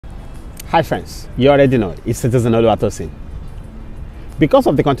Hi friends, you already know, it's Citizen Oluwatosin. Because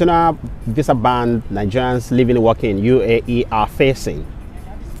of the continual visa ban Nigerians living and working in UAE are facing,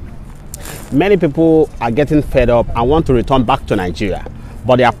 many people are getting fed up and want to return back to Nigeria,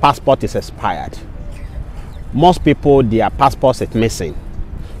 but their passport is expired. Most people, their passport is missing.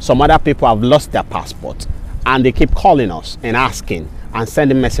 Some other people have lost their passport and they keep calling us and asking and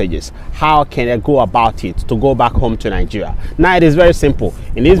sending messages. How can I go about it to go back home to Nigeria? Now it is very simple.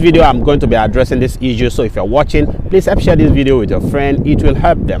 In this video, I'm going to be addressing this issue. So if you're watching, please help share this video with your friend. It will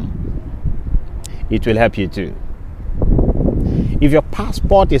help them. It will help you too. If your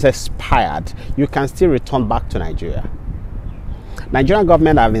passport is expired, you can still return back to Nigeria. Nigerian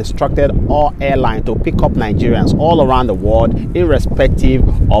government have instructed all airlines to pick up Nigerians all around the world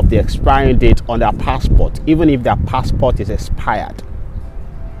irrespective of the expiring date on their passport, even if their passport is expired.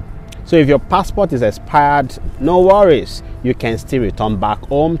 So if your passport is expired, no worries. You can still return back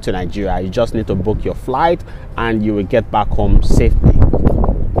home to Nigeria. You just need to book your flight and you will get back home safely.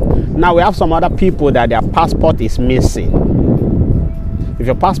 Now we have some other people that their passport is missing. If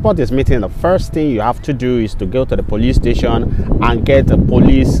your passport is missing, the first thing you have to do is to go to the police station and get a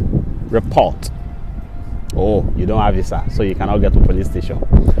police report. Oh, you don't have visa, so you cannot get to police station.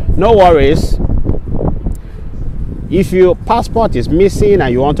 No worries. If your passport is missing and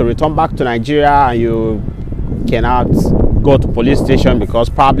you want to return back to Nigeria and you cannot go to police station because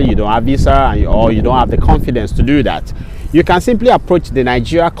probably you don't have visa or you don't have the confidence to do that, you can simply approach the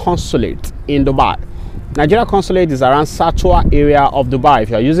Nigeria consulate in Dubai. Nigeria consulate is around Satwa area of Dubai. If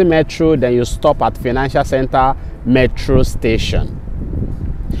you're using metro, then you stop at Financial Center metro station.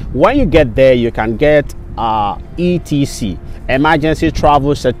 When you get there, you can get ETC, emergency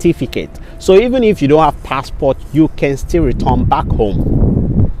travel certificate. So even if you don't have passport, you can still return back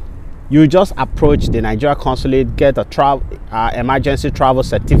home. You just approach the Nigeria consulate, get a emergency travel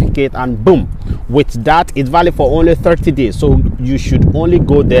certificate, and boom. With that, it's valid for only 30 days. So you should only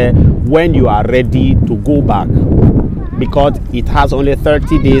go there when you are ready to go back, because it has only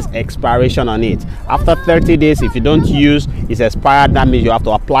 30 days expiration on it. After 30 days, if you don't use, it's expired. That means you have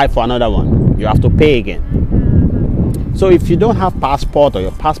to apply for another one. You have to pay again. So if you don't have passport or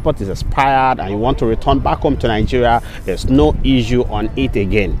your passport is expired and you want to return back home to Nigeria, there's no issue on it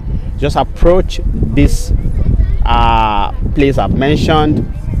again. Just approach this place I've mentioned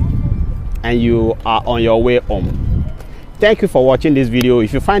and you are on your way home. Thank you for watching this video.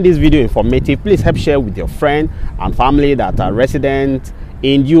 If you find this video informative, please help share with your friend and family that are resident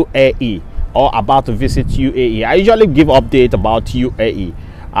in UAE or about to visit UAE. I usually give updates about UAE.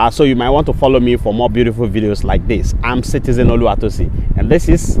 So you might want to follow me for more beautiful videos like this. I'm Citizen Oluwatosin, and this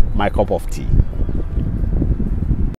is my cup of tea.